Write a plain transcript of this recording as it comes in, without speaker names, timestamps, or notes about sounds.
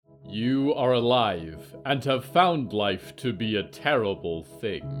You are alive, and have found life to be a terrible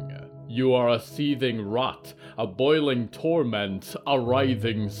thing. You are a seething rot, a boiling torment, a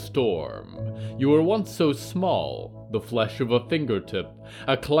writhing storm. You were once so small, the flesh of a fingertip,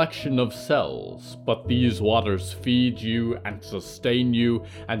 a collection of cells, but these waters feed you and sustain you,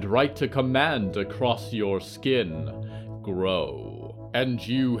 and write a command across your skin. Grow. And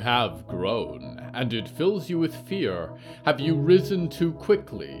you have grown, and it fills you with fear. Have you risen too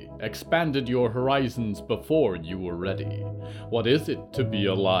quickly, expanded your horizons before you were ready? What is it to be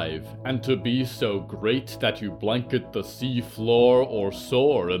alive, and to be so great that you blanket the sea floor or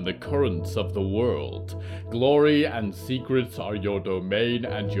soar in the currents of the world? Glory and secrets are your domain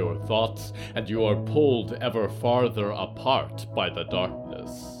and your thoughts, and you are pulled ever farther apart by the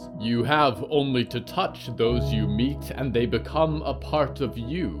darkness. You have only to touch those you meet, and they become a part of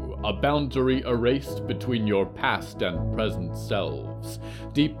you, a boundary erased between your past and present selves.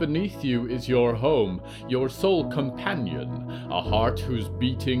 Deep beneath you is your home, your sole companion, a heart whose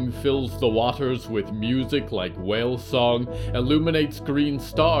beating fills the waters with music like whale song, illuminates green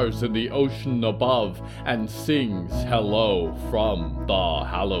stars in the ocean above, and sings hello from the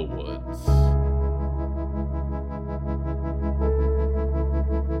Hallowoods.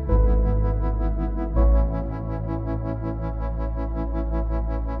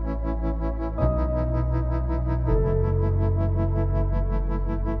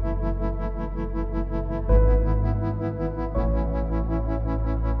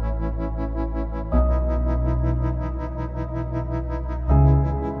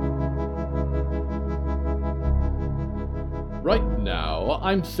 Right now,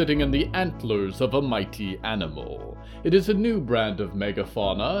 I'm sitting in the antlers of a mighty animal. It is a new brand of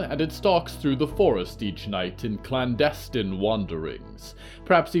megafauna, and it stalks through the forest each night in clandestine wanderings.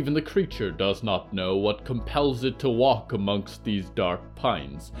 Perhaps even the creature does not know what compels it to walk amongst these dark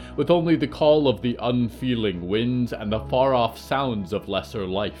pines, with only the call of the unfeeling winds and the far-off sounds of lesser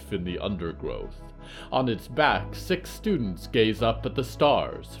life in the undergrowth. On its back, 6 students gaze up at the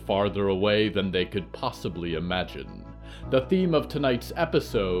stars, farther away than they could possibly imagine. The theme of tonight's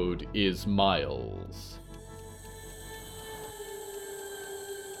episode is Miles.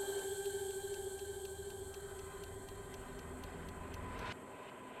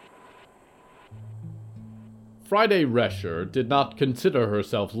 Friday Rescher did not consider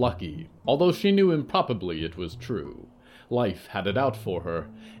herself lucky, although she knew improbably it was true. Life had it out for her.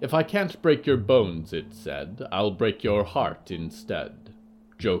 If I can't break your bones, it said, I'll break your heart instead.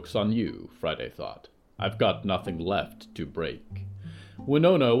 Joke's on you, Friday thought. I've got nothing left to break.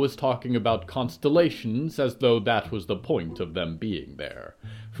 Winona was talking about constellations as though that was the point of them being there.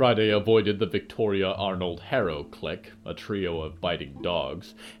 Friday avoided the Victoria Arnold Harrow clique, a trio of biting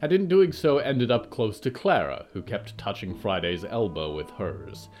dogs, and in doing so ended up close to Clara, who kept touching Friday's elbow with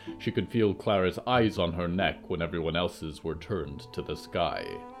hers. She could feel Clara's eyes on her neck when everyone else's were turned to the sky.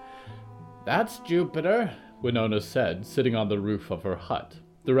 "That's Jupiter," Winona said, sitting on the roof of her hut.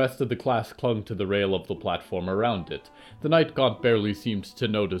 The rest of the class clung to the rail of the platform around it. The night gaunt barely seemed to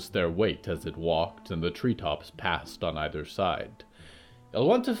notice their weight as it walked, and the treetops passed on either side. "You'll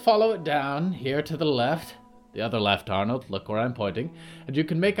want to follow it down, here to the left. The other left, Arnold, look where I'm pointing, and you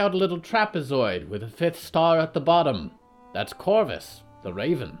can make out a little trapezoid with a 5th star at the bottom. That's Corvus, the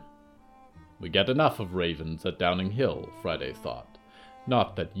raven." We get enough of ravens at Downing Hill, Friday thought.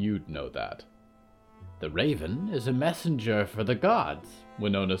 Not that you'd know that. "The raven is a messenger for the gods,"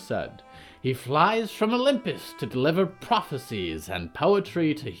 Winona said. "He flies from Olympus to deliver prophecies and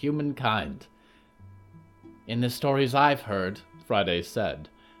poetry to humankind." "In the stories I've heard," Friday said,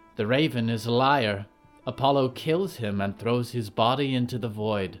 "the raven is a liar. Apollo kills him and throws his body into the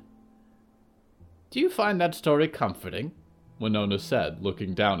void." "Do you find that story comforting?" Winona said,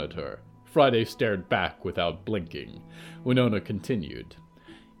 looking down at her. Friday stared back without blinking. Winona continued.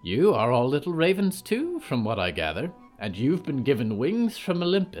 "You are all little ravens too, from what I gather, and you've been given wings from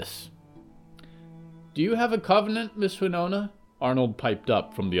Olympus." "Do you have a covenant, Miss Winona?" Arnold piped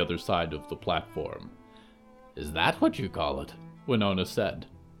up from the other side of the platform. "Is that what you call it?" Winona said.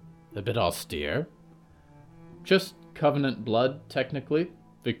 "A bit austere." "Just covenant blood, technically,"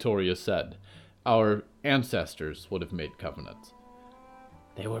 Victoria said. "Our ancestors would have made covenants."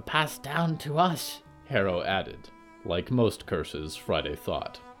 "They were passed down to us," Harrow added. Like most curses, Friday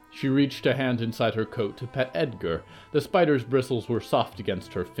thought. She reached a hand inside her coat to pet Edgar. The spider's bristles were soft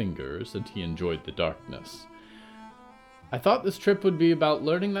against her fingers, and he enjoyed the darkness. "I thought this trip would be about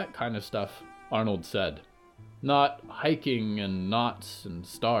learning that kind of stuff," Arnold said. "Not hiking and knots and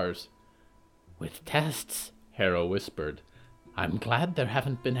stars." "With tests," Harrow whispered. "I'm glad there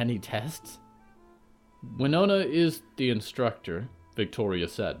haven't been any tests." "Winona is the instructor," Victoria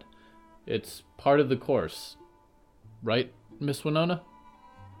said. It's part of the course. Right, Miss Winona?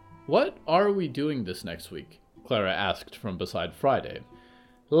 What are we doing this next week? Clara asked from beside Friday.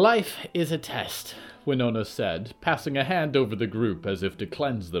 Life is a test, Winona said, passing a hand over the group as if to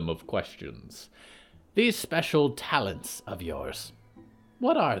cleanse them of questions. These special talents of yours,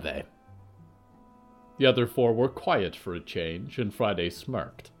 what are they? The other four were quiet for a change, and Friday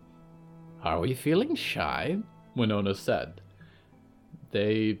smirked. Are we feeling shy? Winona said.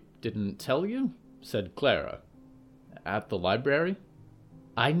 They didn't tell you? Said Clara. At the library?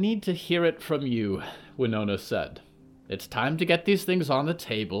 I need to hear it from you, Winona said. It's time to get these things on the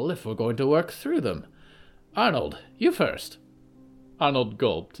table if we're going to work through them. Arnold, you first. Arnold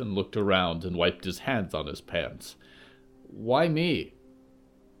gulped and looked around and wiped his hands on his pants. Why me?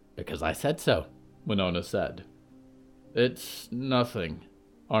 Because I said so, Winona said. It's nothing,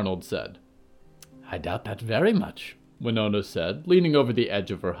 Arnold said. I doubt that very much, Winona said, leaning over the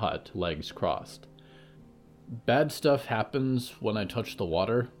edge of her hut, legs crossed. Bad stuff happens when I touch the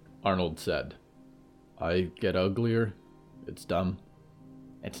water, Arnold said. I get uglier. It's dumb.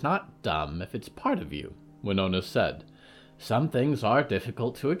 It's not dumb if it's part of you, Winona said. Some things are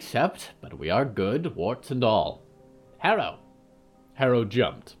difficult to accept, but we are good, warts and all. Harrow! Harrow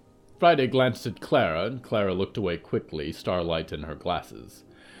jumped. Friday glanced at Clara, and Clara looked away quickly, starlight in her glasses.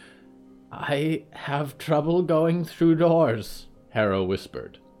 I have trouble going through doors, Harrow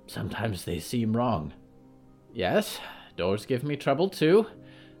whispered. Sometimes they seem wrong. Yes, doors give me trouble too.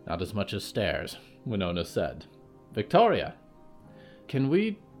 Not as much as stairs, Winona said. Victoria! Can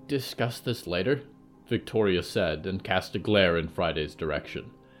we discuss this later? Victoria said, and cast a glare in Friday's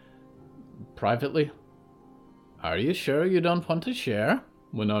direction. Privately? Are you sure you don't want to share?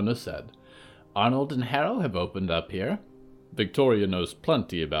 Winona said. Arnold and Harrow have opened up here. Victoria knows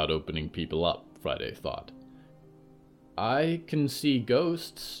plenty about opening people up, Friday thought. I can see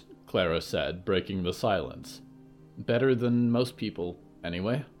ghosts, Clara said, breaking the silence. Better than most people,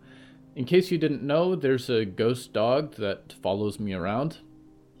 anyway. In case you didn't know, there's a ghost dog that follows me around.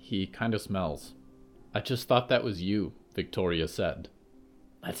 He kind of smells. I just thought that was you, Victoria said.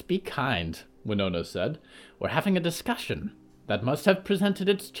 Let's be kind, Winona said. We're having a discussion. That must have presented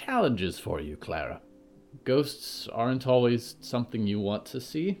its challenges for you, Clara. Ghosts aren't always something you want to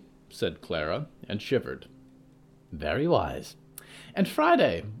see, said Clara, and shivered. Very wise. And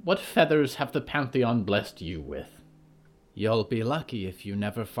Friday, what feathers have the Pantheon blessed you with? You'll be lucky if you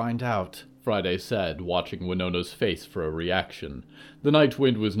never find out, Friday said, watching Winona's face for a reaction. The night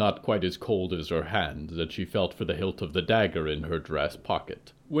wind was not quite as cold as her hand, that she felt for the hilt of the dagger in her dress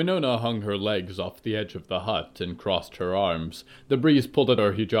pocket. Winona hung her legs off the edge of the hut and crossed her arms. The breeze pulled at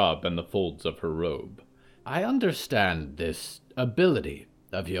her hijab and the folds of her robe. I understand this ability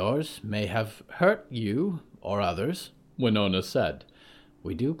of yours may have hurt you or others, Winona said.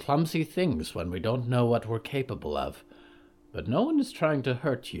 We do clumsy things when we don't know what we're capable of. But no one is trying to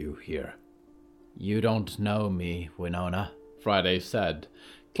hurt you here. You don't know me, Winona, Friday said.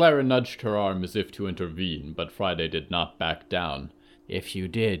 Clara nudged her arm as if to intervene, but Friday did not back down. If you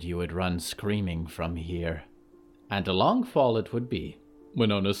did, you would run screaming from here. And a long fall it would be,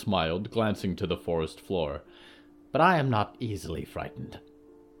 Winona smiled, glancing to the forest floor. But I am not easily frightened.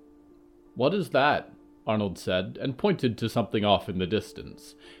 What is that? Arnold said, and pointed to something off in the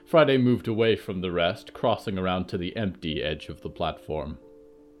distance. Friday moved away from the rest, crossing around to the empty edge of the platform.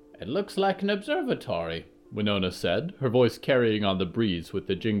 It looks like an observatory, Winona said, her voice carrying on the breeze with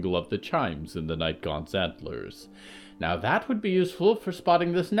the jingle of the chimes in the night-gaunt's antlers. Now that would be useful for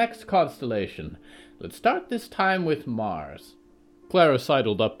spotting this next constellation. Let's start this time with Mars. Clara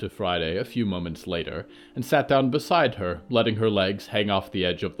sidled up to Friday a few moments later, and sat down beside her, letting her legs hang off the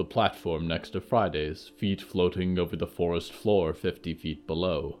edge of the platform next to Friday's, feet floating over the forest floor 50 feet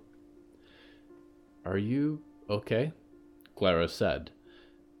below. Are you okay? Clara said.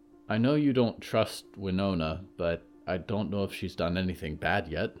 I know you don't trust Winona, but I don't know if she's done anything bad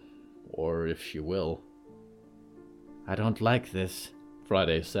yet, or if she will. I don't like this,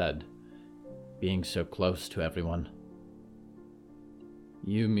 Friday said, being so close to everyone.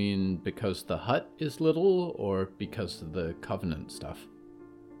 You mean because the hut is little, or because of the Covenant stuff?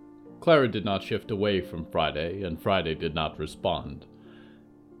 Clara did not shift away from Friday, and Friday did not respond.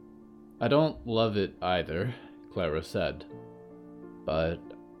 I don't love it either, Clara said, but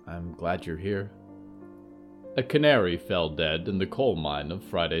I'm glad you're here. A canary fell dead in the coal mine of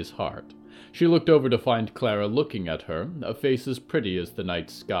Friday's heart. She looked over to find Clara looking at her, a face as pretty as the night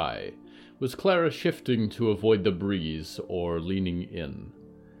sky. Was Clara shifting to avoid the breeze, or leaning in?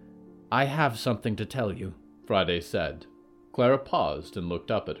 I have something to tell you, Friday said. Clara paused and looked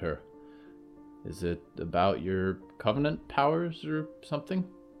up at her. Is it about your Covenant powers or something?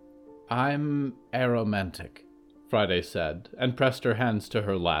 I'm aromantic, Friday said, and pressed her hands to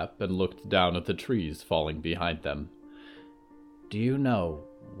her lap and looked down at the trees falling behind them. Do you know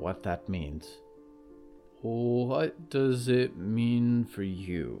what that means? What does it mean for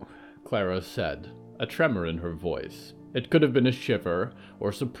you? Clara said, a tremor in her voice. It could have been a shiver,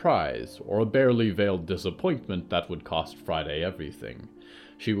 or surprise, or a barely veiled disappointment that would cost Friday everything.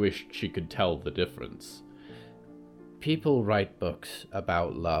 She wished she could tell the difference. People write books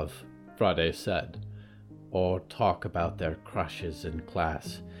about love, Friday said, or talk about their crushes in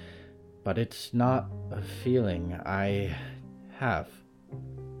class, but it's not a feeling I have.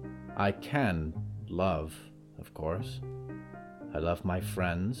 I can love, of course. I love my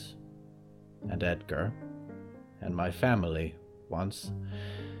friends, and Edgar, and my family once,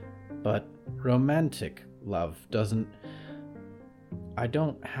 but romantic love I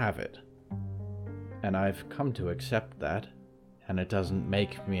don't have it, and I've come to accept that, and it doesn't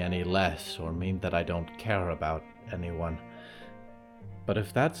make me any less or mean that I don't care about anyone. But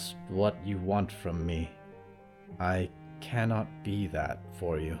if that's what you want from me, I cannot be that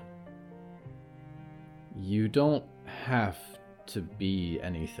for you. You don't have to be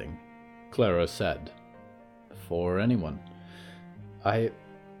anything, Clara said, for anyone. I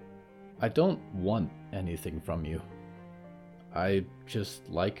don't want anything from you. I just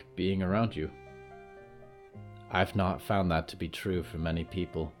like being around you. I've not found that to be true for many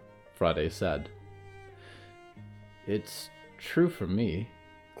people, Friday said. It's true for me,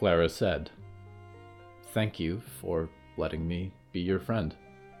 Clara said. Thank you for letting me be your friend.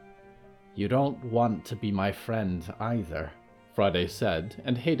 You don't want to be my friend either, Friday said,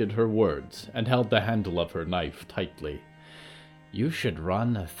 and hated her words, and held the handle of her knife tightly. You should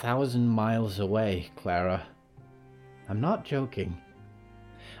run 1,000 miles away, Clara. I'm not joking.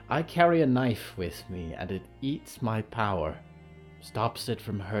 I carry a knife with me, and it eats my power, stops it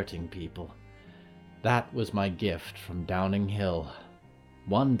from hurting people. That was my gift from Downing Hill.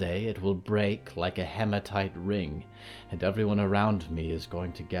 One day it will break like a hematite ring, and everyone around me is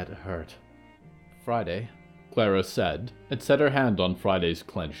going to get hurt. Friday, Clara said, and set her hand on Friday's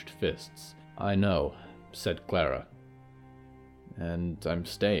clenched fists. I know, said Clara. And I'm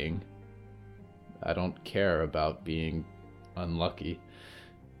staying. I don't care about being unlucky.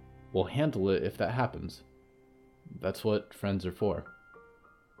 We'll handle it if that happens. That's what friends are for.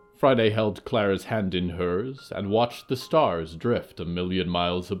 Friday held Clara's hand in hers and watched the stars drift 1,000,000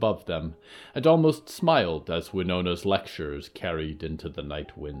 miles above them, and almost smiled as Winona's lectures carried into the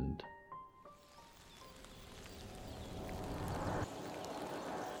night wind.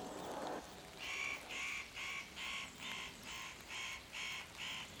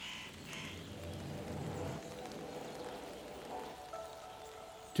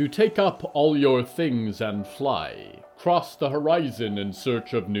 To take up all your things and fly, cross the horizon in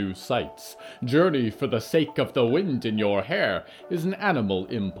search of new sights, journey for the sake of the wind in your hair is an animal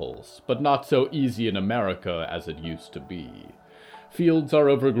impulse, but not so easy in America as it used to be. Fields are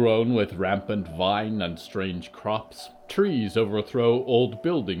overgrown with rampant vine and strange crops. Trees overthrow old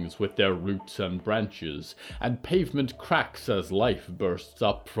buildings with their roots and branches, and pavement cracks as life bursts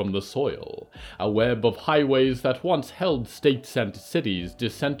up from the soil. A web of highways that once held states and cities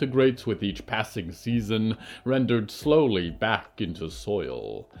disintegrates with each passing season, rendered slowly back into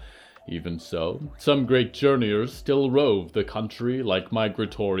soil. Even so, some great journeyers still rove the country like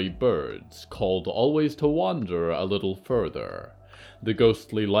migratory birds, called always to wander a little further. The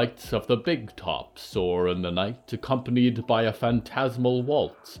ghostly lights of the big tops soar in the night, accompanied by a phantasmal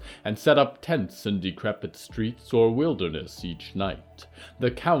waltz, and set up tents in decrepit streets or wilderness each night. The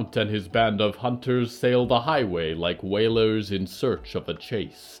Count and his band of hunters sail the highway like whalers in search of a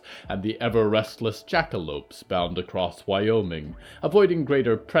chase, and the ever-restless jackalopes bound across Wyoming, avoiding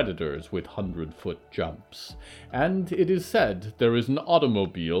greater predators with 100-foot jumps. And it is said there is an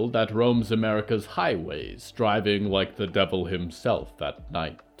automobile that roams America's highways, driving like the devil himself at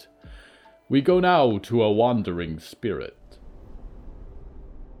night. We go now to a wandering spirit.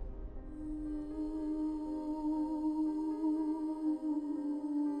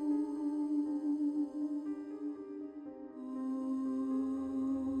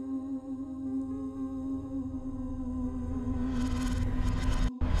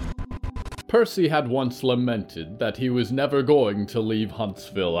 Percy had once lamented that he was never going to leave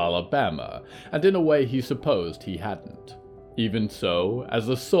Huntsville, Alabama, and in a way he supposed he hadn't. Even so, as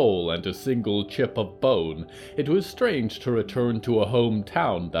a soul and a single chip of bone, it was strange to return to a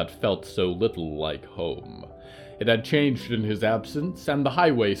hometown that felt so little like home. It had changed in his absence, and the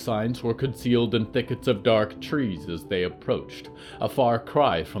highway signs were concealed in thickets of dark trees as they approached, a far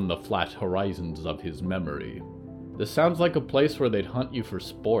cry from the flat horizons of his memory. This sounds like a place where they'd hunt you for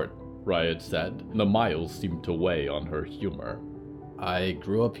sport, Riot said, and the miles seemed to weigh on her humor. I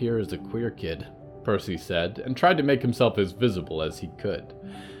grew up here as a queer kid, Percy said, and tried to make himself as visible as he could.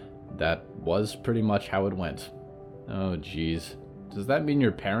 That was pretty much how it went. Oh, geez. Does that mean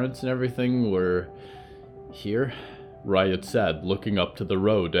your parents and everything were here? Riot said, looking up to the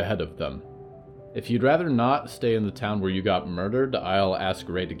road ahead of them. If you'd rather not stay in the town where you got murdered, I'll ask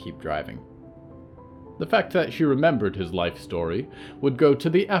Ray to keep driving. The fact that she remembered his life story would go to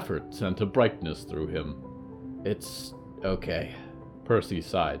the effort sent a brightness through him. It's okay, Percy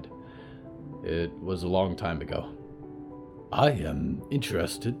sighed. It was a long time ago. I am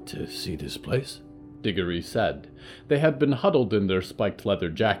interested to see this place, Diggory said. They had been huddled in their spiked leather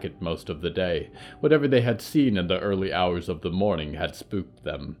jacket most of the day. Whatever they had seen in the early hours of the morning had spooked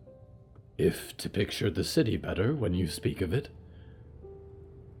them. If to picture the city better when you speak of it.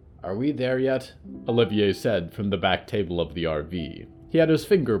 Are we there yet? Olivier said from the back table of the RV. He had his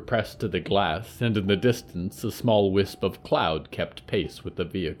finger pressed to the glass, and in the distance a small wisp of cloud kept pace with the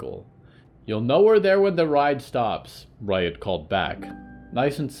vehicle. You'll know we're there when the ride stops, Riot called back.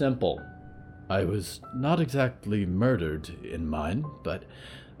 Nice and simple. I was not exactly murdered in mine, but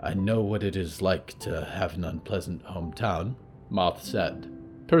I know what it is like to have an unpleasant hometown, Moth said.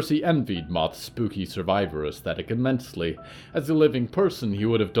 Percy envied Moth's spooky survivor aesthetic immensely. As a living person, he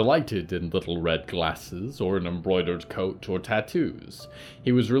would have delighted in little red glasses, or an embroidered coat, or tattoos.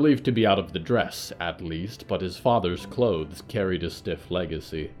 He was relieved to be out of the dress, at least, but his father's clothes carried a stiff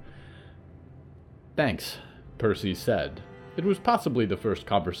legacy. Thanks, Percy said. It was possibly the first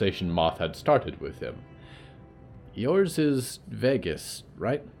conversation Moth had started with him. Yours is Vegas,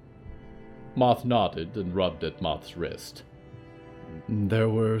 right? Moth nodded and rubbed at Moth's wrist. There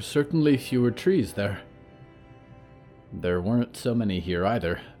were certainly fewer trees there. There weren't so many here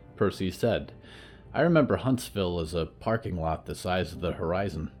either, Percy said. I remember Huntsville as a parking lot the size of the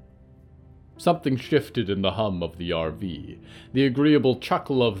horizon. Something shifted in the hum of the RV. The agreeable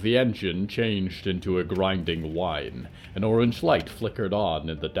chuckle of the engine changed into a grinding whine. An orange light flickered on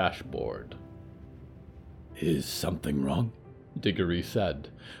in the dashboard. Is something wrong? Diggory said.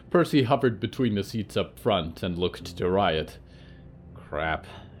 Percy hovered between the seats up front and looked to Riot. Crap.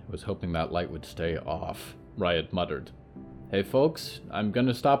 I was hoping that light would stay off, Riot muttered. Hey folks, I'm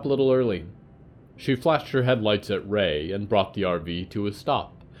gonna stop a little early. She flashed her headlights at Ray and brought the RV to a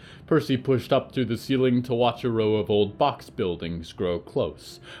stop. Percy pushed up through the ceiling to watch a row of old box buildings grow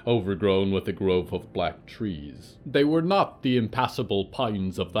close, overgrown with a grove of black trees. They were not the impassable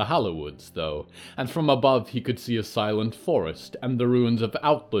pines of the Hallowoods, though, and from above he could see a silent forest and the ruins of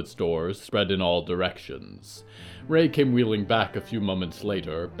outlet stores spread in all directions. Ray came wheeling back a few moments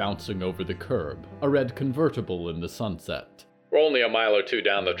later, bouncing over the curb, a red convertible in the sunset. We're only a mile or two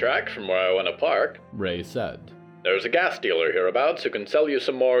down the track from where I want to park, Ray said. There's a gas dealer hereabouts who can sell you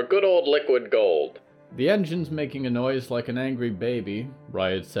some more good old liquid gold. The engine's making a noise like an angry baby,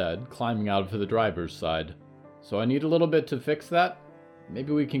 Riot said, climbing out of the driver's side. So I need a little bit to fix that?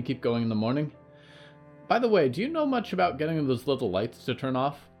 Maybe we can keep going in the morning? By the way, do you know much about getting those little lights to turn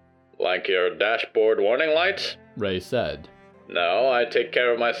off? Like your dashboard warning lights? Ray said. No, I take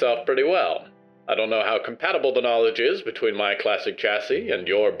care of myself pretty well. I don't know how compatible the knowledge is between my classic chassis and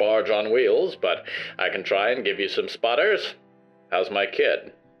your barge on wheels, but I can try and give you some spotters. How's my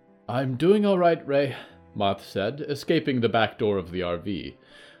kid? I'm doing all right, Ray, Moth said, escaping the back door of the RV.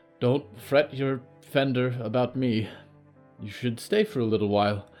 Don't fret your fender about me. You should stay for a little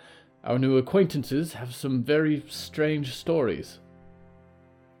while. Our new acquaintances have some very strange stories.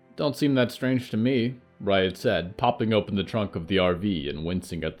 Don't seem that strange to me, Riot said, popping open the trunk of the RV and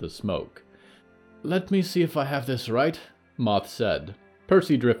wincing at the smoke. Let me see if I have this right, Moth said.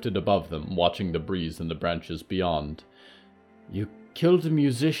 Percy drifted above them, watching the breeze and the branches beyond. You killed a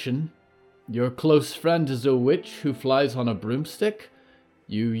musician. Your close friend is a witch who flies on a broomstick.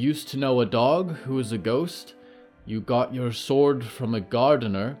 You used to know a dog who is a ghost. You got your sword from a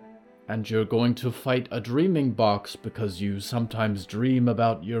gardener. And you're going to fight a dreaming box because you sometimes dream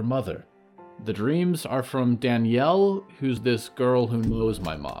about your mother. The dreams are from Danielle, who's this girl who knows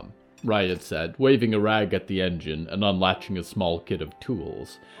my mom, Riot said, waving a rag at the engine and unlatching a small kit of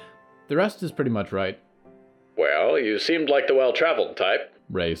tools. The rest is pretty much right. Well, you seemed like the well-traveled type,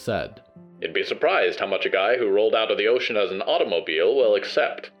 Ray said. You'd be surprised how much a guy who rolled out of the ocean as an automobile will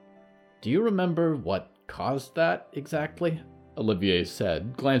accept. Do you remember what caused that exactly? Olivier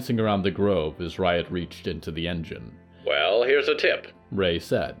said, glancing around the grove as Riot reached into the engine. Well, here's a tip, Ray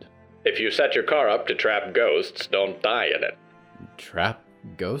said. If you set your car up to trap ghosts, don't die in it. Trap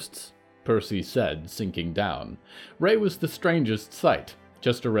ghosts? Percy said, sinking down. Ray was the strangest sight.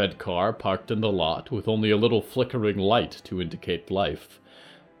 Just a red car parked in the lot with only a little flickering light to indicate life.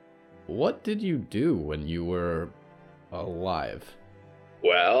 What did you do when you were alive?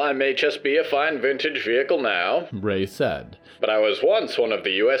 Well, I may just be a fine vintage vehicle now, Ray said. but I was once one of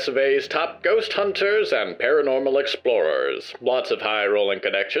the US of A's top ghost hunters and paranormal explorers. Lots of high-rolling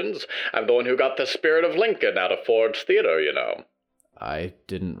connections. I'm the one who got the Spirit of Lincoln out of Ford's Theater, you know. I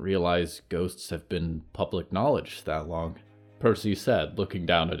didn't realize ghosts have been public knowledge that long, Percy said, looking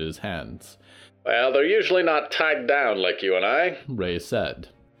down at his hands. Well, they're usually not tied down like you and I. Ray said.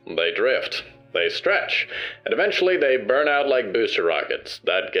 They drift. They stretch, and eventually they burn out like booster rockets.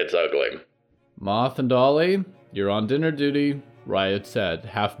 That gets ugly. Moth and Ollie, you're on dinner duty, Riot said,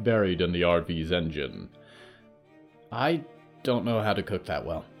 half buried in the RV's engine. I don't know how to cook that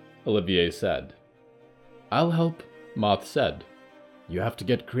well, Olivier said. I'll help, Moth said. You have to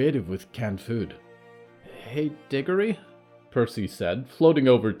get creative with canned food. Hey, Diggory, Percy said, floating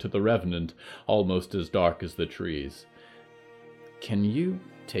over to the Revenant, almost as dark as the trees. Can you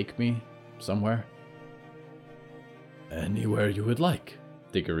take me somewhere? Anywhere you would like,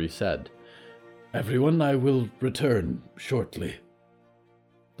 Diggory said. Everyone, I will return shortly.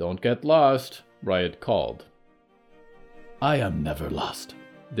 Don't get lost, Riot called. I am never lost,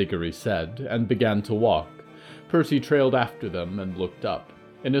 Diggory said, and began to walk. Percy trailed after them and looked up.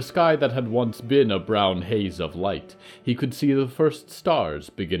 In a sky that had once been a brown haze of light, he could see the first stars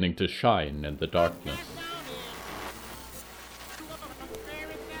beginning to shine in the darkness.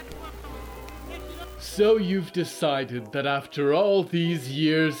 So you've decided that after all these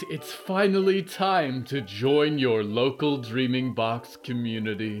years, it's finally time to join your local Dreaming Box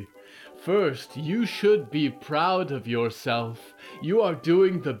community. First, you should be proud of yourself. You are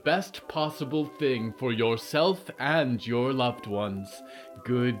doing the best possible thing for yourself and your loved ones.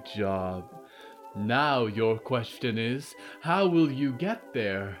 Good job. Now your question is, how will you get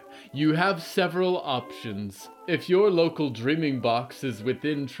there? You have several options. If your local Dreaming Box is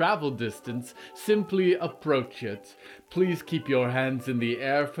within travel distance, simply approach it. Please keep your hands in the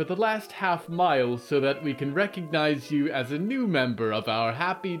air for the last half mile so that we can recognize you as a new member of our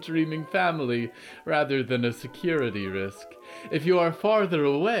happy dreaming family rather than a security risk. If you are farther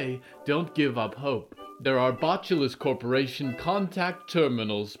away, don't give up hope. There are Botulus Corporation contact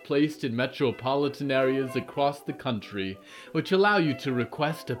terminals placed in metropolitan areas across the country, which allow you to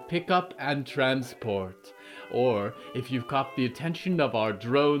request a pickup and transport. Or, if you've caught the attention of our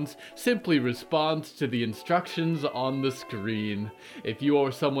drones, simply respond to the instructions on the screen. If you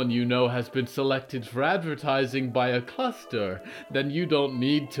or someone you know has been selected for advertising by a cluster, then you don't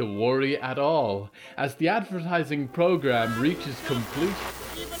need to worry at all. As the advertising program reaches complete...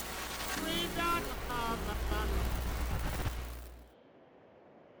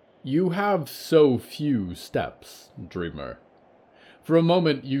 You have so few steps, dreamer. For a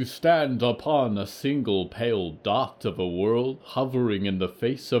moment you stand upon a single pale dot of a world hovering in the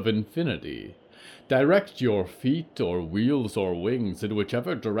face of infinity. Direct your feet or wheels or wings in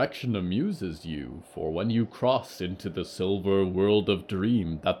whichever direction amuses you, for when you cross into the silver world of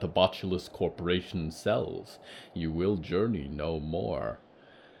dream that the Botulus Corporation sells, you will journey no more.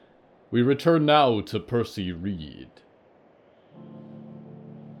 We return now to Percy Reed.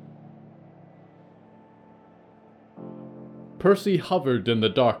 Percy hovered in the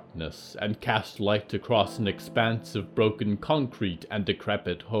darkness and cast light across an expanse of broken concrete and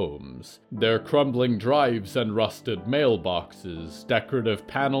decrepit homes. Their crumbling drives and rusted mailboxes, decorative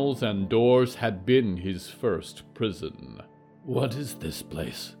panels and doors had been his first prison. What is this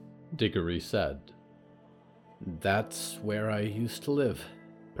place? Diggory said. That's where I used to live,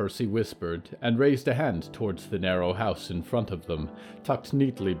 Percy whispered, and raised a hand towards the narrow house in front of them, tucked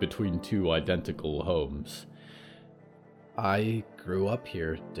neatly between two identical homes. I grew up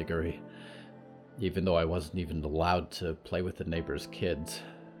here, Diggory, even though I wasn't even allowed to play with the neighbors' kids.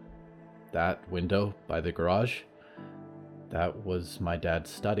 That window by the garage, that was my dad's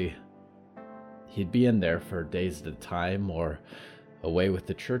study. He'd be in there for days at a time or away with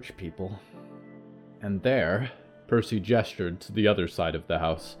the church people. And there, Percy gestured to the other side of the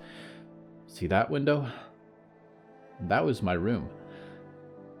house. See that window? That was my room.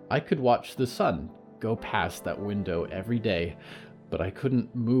 I could watch the sun go past that window every day, but I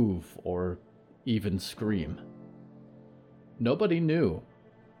couldn't move or even scream. Nobody knew.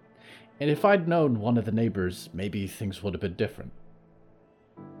 And if I'd known one of the neighbors, maybe things would have been different.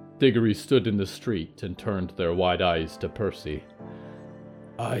 Diggory stood in the street and turned their wide eyes to Percy.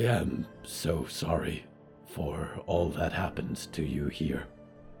 I am so sorry for all that happens to you here.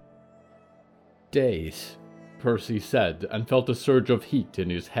 Days, Percy said, and felt a surge of heat in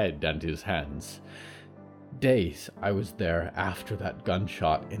his head and his hands. Days I was there after that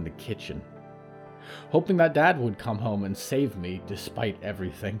gunshot in the kitchen, hoping that Dad would come home and save me despite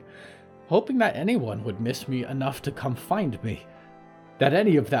everything. hoping that anyone would miss me enough to come find me. That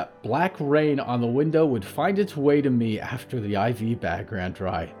any of that black rain on the window would find its way to me after the IV bag ran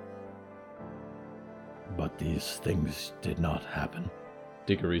dry. But these things did not happen,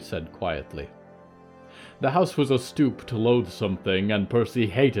 Diggory said quietly. The house was a stooped, loathsome thing, and Percy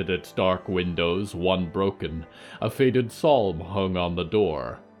hated its dark windows, one broken. A faded psalm hung on the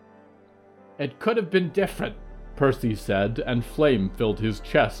door. It could have been different, Percy said, and flame filled his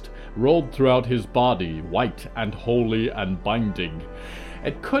chest, rolled throughout his body, white and holy and binding.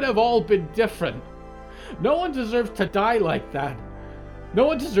 It could have all been different. No one deserves to die like that. No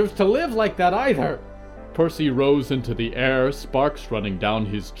one deserves to live like that either. Percy rose into the air, sparks running down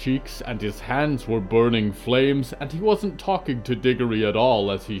his cheeks, and his hands were burning flames, and he wasn't talking to Diggory at all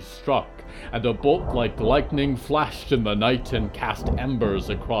as he struck, and a bolt like lightning flashed in the night and cast embers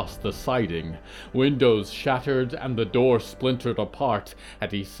across the siding. Windows shattered, and the door splintered apart, and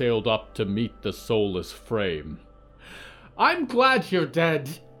he sailed up to meet the soulless frame. "I'm glad you're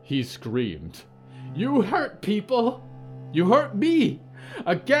dead," he screamed. "You hurt people. You hurt me.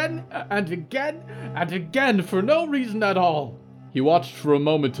 Again and again and again for no reason at all." He watched for a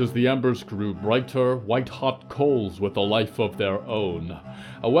moment as the embers grew brighter, white-hot coals with a life of their own.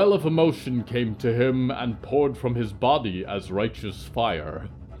 A well of emotion came to him and poured from his body as righteous fire.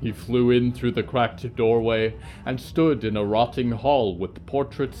 He flew in through the cracked doorway and stood in a rotting hall with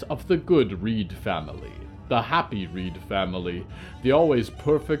portraits of the good Reed family. The happy Reed family, the always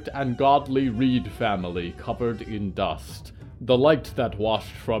perfect and godly Reed family covered in dust. The light that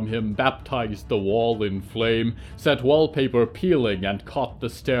washed from him baptized the wall in flame, set wallpaper peeling, and caught the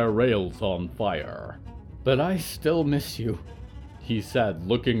stair rails on fire. "But I still miss you," he said,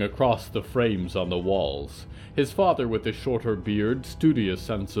 looking across the frames on the walls. His father with a shorter beard, studious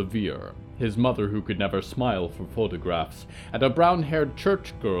and severe. His mother who could never smile for photographs, and a brown-haired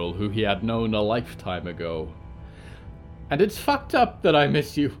church girl who he had known a lifetime ago. "And it's fucked up that I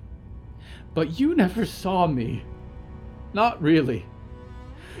miss you. But you never saw me. Not really.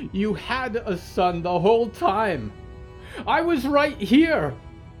 You had a son the whole time. I was right here.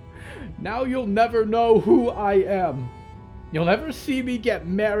 Now you'll never know who I am. You'll never see me get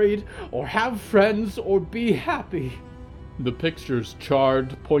married or have friends or be happy." The pictures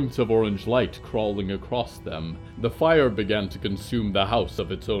charred, points of orange light crawling across them. The fire began to consume the house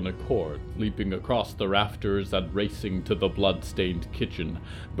of its own accord, leaping across the rafters and racing to the blood-stained kitchen,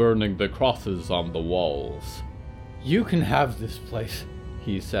 burning the crosses on the walls. "You can have this place,"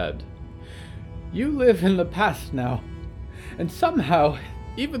 he said. "You live in the past now. And somehow,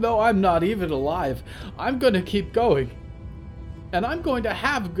 even though I'm not even alive, I'm going to keep going. And I'm going to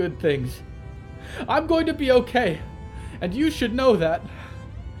have good things. I'm going to be okay. And you should know that.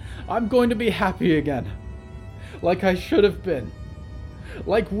 I'm going to be happy again. Like I should have been.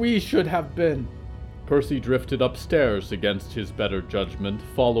 Like we should have been." Percy drifted upstairs against his better judgment,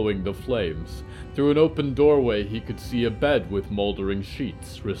 following the flames. Through an open doorway he could see a bed with moldering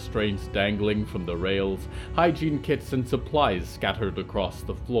sheets, restraints dangling from the rails, hygiene kits and supplies scattered across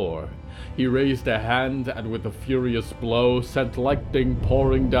the floor. He raised a hand and with a furious blow sent lightning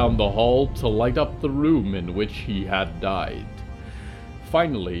pouring down the hall to light up the room in which he had died.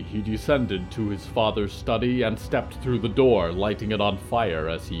 Finally, he descended to his father's study and stepped through the door, lighting it on fire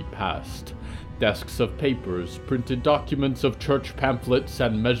as he passed. Desks of papers, printed documents of church pamphlets,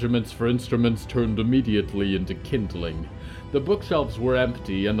 and measurements for instruments turned immediately into kindling. The bookshelves were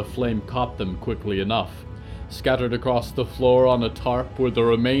empty, and the flame caught them quickly enough. Scattered across the floor on a tarp were the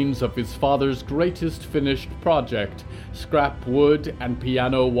remains of his father's greatest finished project, scrap wood and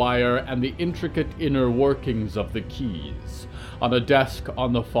piano wire and the intricate inner workings of the keys. On a desk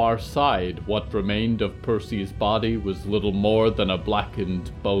on the far side, what remained of Percy's body was little more than a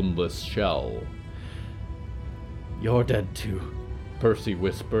blackened, boneless shell. "You're dead too," Percy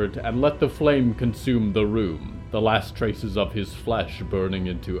whispered, and let the flame consume the room, the last traces of his flesh burning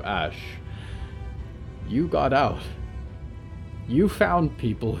into ash. "You got out. You found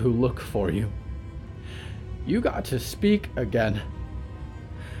people who look for you. You got to speak again.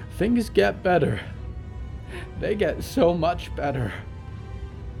 Things get better. They get so much better."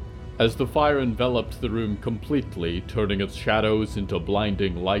 As the fire enveloped the room completely, turning its shadows into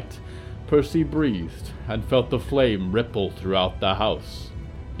blinding light, Percy breathed and felt the flame ripple throughout the house.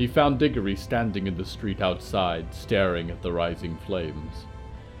 He found Diggory standing in the street outside, staring at the rising flames.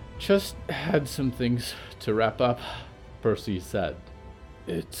 "Just had some things to wrap up," Percy said.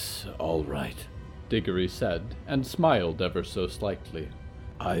 "It's all right," Diggory said, and smiled ever so slightly.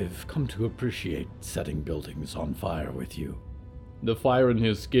 "I've come to appreciate setting buildings on fire with you." The fire in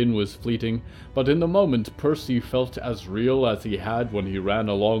his skin was fleeting, but in the moment Percy felt as real as he had when he ran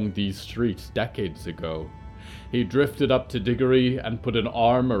along these streets decades ago. He drifted up to Diggory and put an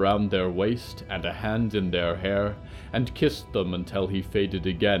arm around their waist and a hand in their hair, and kissed them until he faded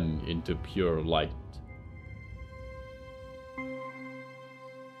again into pure light.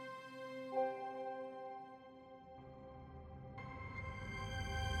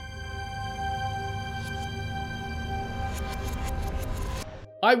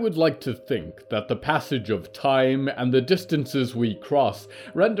 I would like to think that the passage of time and the distances we cross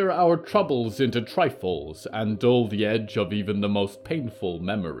render our troubles into trifles and dull the edge of even the most painful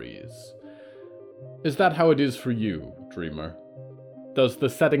memories. Is that how it is for you, dreamer? Does the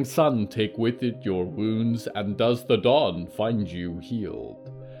setting sun take with it your wounds, and does the dawn find you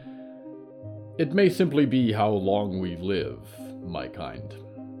healed? It may simply be how long we live, my kind.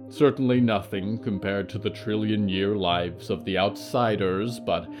 Certainly nothing compared to the trillion-year lives of the outsiders,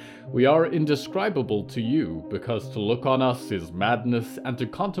 but we are indescribable to you because to look on us is madness, and to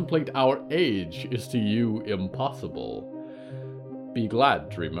contemplate our age is to you impossible. Be glad,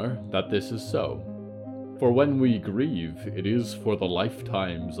 dreamer, that this is so. For when we grieve, it is for the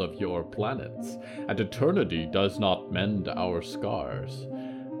lifetimes of your planets, and eternity does not mend our scars.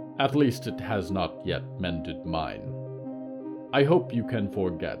 At least it has not yet mended mine. I hope you can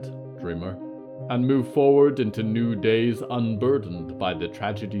forget, dreamer, and move forward into new days unburdened by the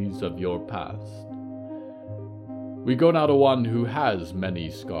tragedies of your past. We go now to one who has many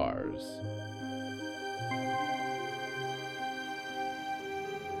scars.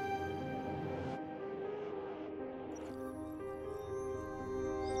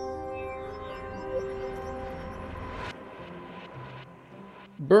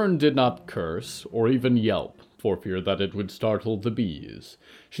 Byrne did not curse or even yelp, for fear that it would startle the bees.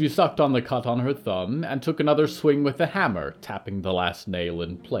 She sucked on the cut on her thumb and took another swing with the hammer, tapping the last nail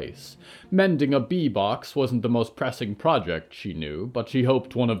in place. Mending a bee box wasn't the most pressing project, she knew, but she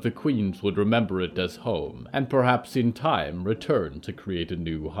hoped one of the queens would remember it as home, and perhaps in time return to create a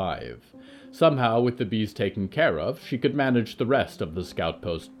new hive. Somehow, with the bees taken care of, she could manage the rest of the scout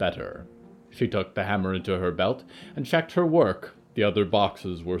post better. She tucked the hammer into her belt and checked her work. The other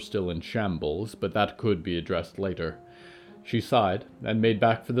boxes were still in shambles, but that could be addressed later. She sighed and made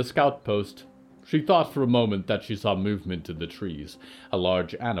back for the scout post. She thought for a moment that she saw movement in the trees, a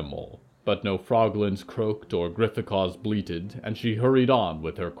large animal, but no froglins croaked or grifficaws bleated, and she hurried on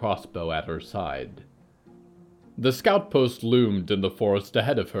with her crossbow at her side. The scout post loomed in the forest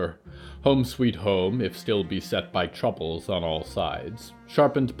ahead of her. Home sweet home, if still beset by troubles on all sides.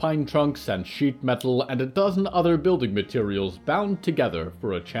 Sharpened pine trunks and sheet metal and a dozen other building materials bound together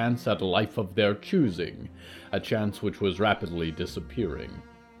for a chance at a life of their choosing, a chance which was rapidly disappearing.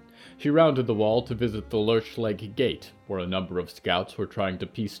 She rounded the wall to visit the Lurch Lake Gate, where a number of scouts were trying to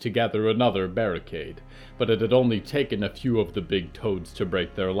piece together another barricade, but it had only taken a few of the big toads to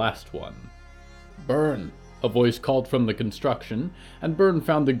break their last one. "Byrne!" A voice called from the construction, and Byrne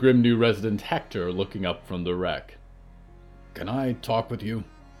found the grim new resident Hector looking up from the wreck. "Can I talk with you?"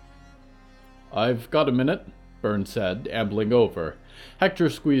 "I've got a minute," Byrne said, ambling over. Hector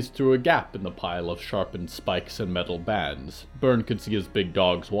squeezed through a gap in the pile of sharpened spikes and metal bands. Byrne could see his big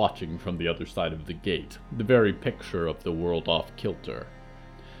dogs watching from the other side of the gate, the very picture of the world off kilter.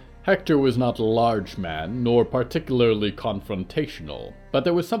 Hector was not a large man, nor particularly confrontational, but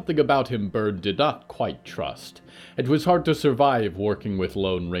there was something about him Byrne did not quite trust. It was hard to survive working with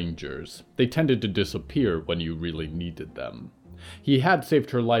Lone Rangers. They tended to disappear when you really needed them. He had saved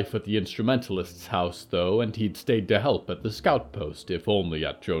her life at the instrumentalist's house, though, and he'd stayed to help at the scout post, if only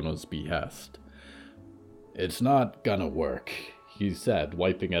at Jonah's behest. "It's not gonna work," he said,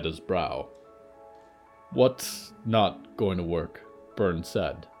 wiping at his brow. "What's not going to work?" Byrne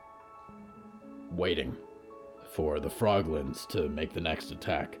said. "Waiting. For the Froglins to make the next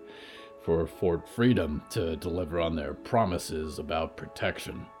attack. For Fort Freedom to deliver on their promises about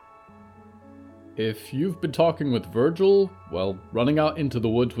protection." "If you've been talking with Virgil, well, running out into the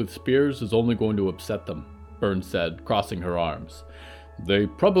woods with spears is only going to upset them," Byrne said, crossing her arms. "They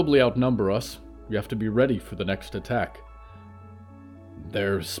probably outnumber us. We have to be ready for the next attack."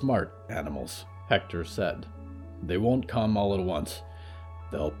 "They're smart animals," Hector said. "They won't come all at once.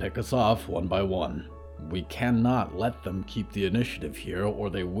 They'll pick us off one by one. We cannot let them keep the initiative here, or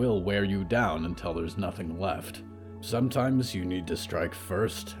they will wear you down until there's nothing left. Sometimes you need to strike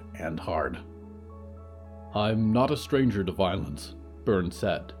first and hard." "I'm not a stranger to violence," Byrne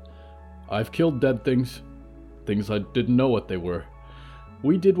said. "I've killed dead things I didn't know what they were.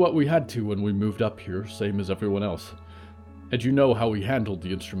 We did what we had to when we moved up here, same as everyone else. And you know how we handled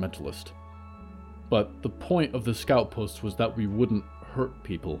the instrumentalist." But the point of the scout post was that we wouldn't hurt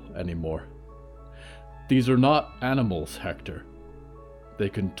people anymore. These are not animals, Hector. They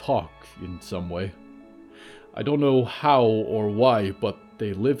can talk in some way. I don't know how or why, but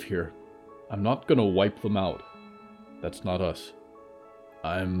they live here. I'm not gonna wipe them out. That's not us.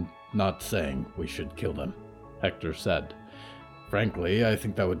 I'm not saying we should kill them, Hector said. Frankly, I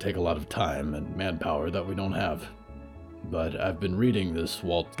think that would take a lot of time and manpower that we don't have. But I've been reading this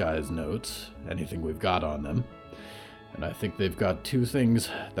Walt guy's notes, anything we've got on them, and I think they've got two things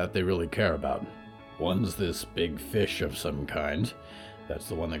that they really care about. One's this big fish of some kind. That's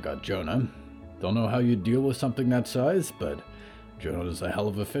the one that got Jonah. Don't know how you deal with something that size, but Jonah's a hell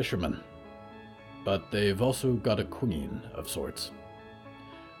of a fisherman. But they've also got a queen of sorts.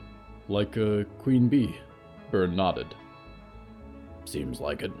 Like a queen bee, Byrne nodded. Seems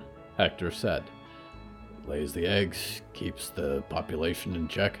like it, Hector said. Lays the eggs, keeps the population in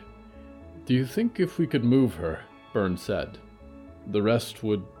check. Do you think if we could move her, Byrne said, the rest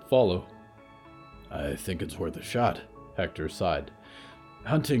would follow? I think it's worth a shot, Hector sighed.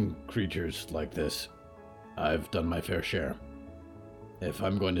 Hunting creatures like this, I've done my fair share. If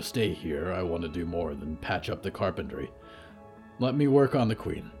I'm going to stay here, I want to do more than patch up the carpentry. Let me work on the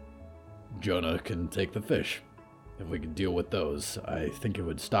queen. Jonah can take the fish. If we could deal with those, I think it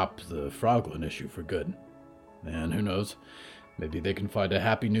would stop the Froglin issue for good. And who knows, maybe they can find a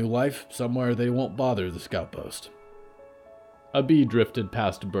happy new life somewhere they won't bother the scout post. A bee drifted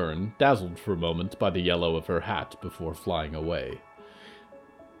past Byrne, dazzled for a moment by the yellow of her hat before flying away.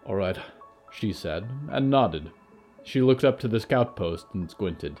 All right, she said, and nodded. She looked up to the scout post and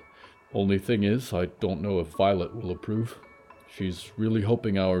squinted. Only thing is, I don't know if Violet will approve. She's really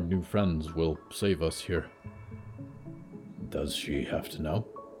hoping our new friends will save us here. Does she have to know?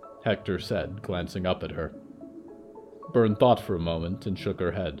 Hector said, glancing up at her. Byrne thought for a moment and shook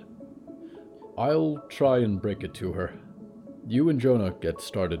her head. I'll try and break it to her. You and Jonah get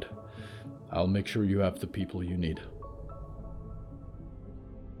started. I'll make sure you have the people you need.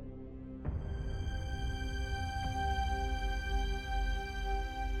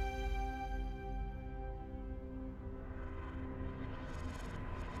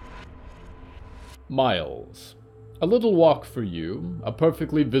 Miles. A little walk for you, a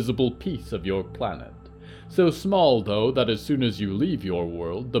perfectly visible piece of your planet. So small, though, that as soon as you leave your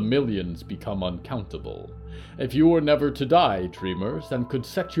world, the millions become uncountable. If you were never to die, dreamers, and could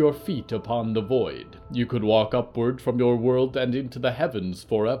set your feet upon the void, you could walk upward from your world and into the heavens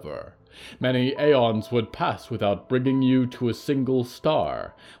forever. Many aeons would pass without bringing you to a single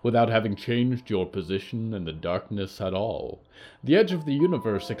star, without having changed your position in the darkness at all. The edge of the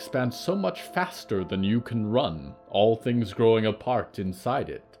universe expands so much faster than you can run, all things growing apart inside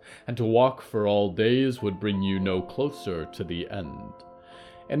it, and to walk for all days would bring you no closer to the end.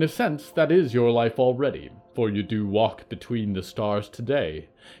 In a sense, that is your life already, for you do walk between the stars today.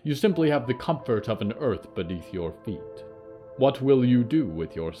 You simply have the comfort of an earth beneath your feet. What will you do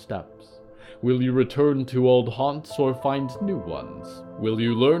with your steps? Will you return to old haunts or find new ones? Will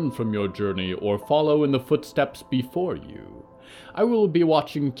you learn from your journey or follow in the footsteps before you? I will be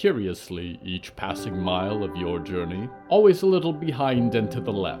watching curiously each passing mile of your journey, always a little behind and to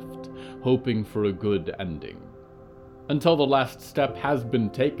the left, hoping for a good ending. Until the last step has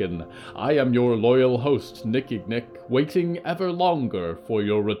been taken, I am your loyal host, Nickignick, waiting ever longer for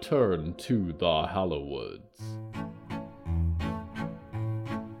your return to the Hallowoods.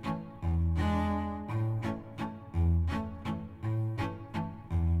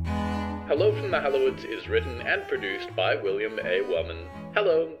 Hello from the Hallowoods is written and produced by William A. Wellman.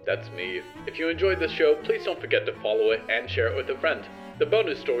 Hello, that's me. If you enjoyed this show, please don't forget to follow it and share it with a friend. The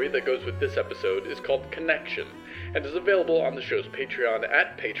bonus story that goes with this episode is called Connection, and is available on the show's Patreon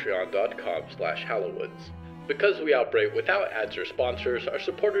at patreon.com/Hallowoods. Because we operate without ads or sponsors, our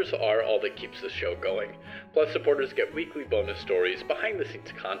supporters are all that keeps the show going. Plus, supporters get weekly bonus stories,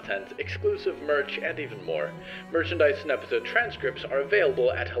 behind-the-scenes content, exclusive merch, and even more. Merchandise and episode transcripts are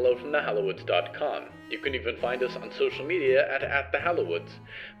available at hellofromthehallowoods.com. You can even find us on social media at @thehallowoods.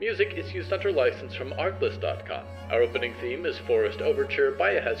 Music is used under license from artlist.com. Our opening theme is Forest Overture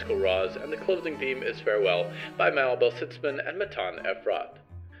by Yehezkel Raz, and the closing theme is Farewell by Malabel Sitzman and Matan Efrat.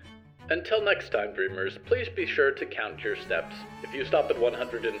 Until next time, dreamers, please be sure to count your steps. If you stop at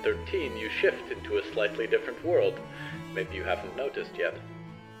 113, you shift into a slightly different world. Maybe you haven't noticed yet.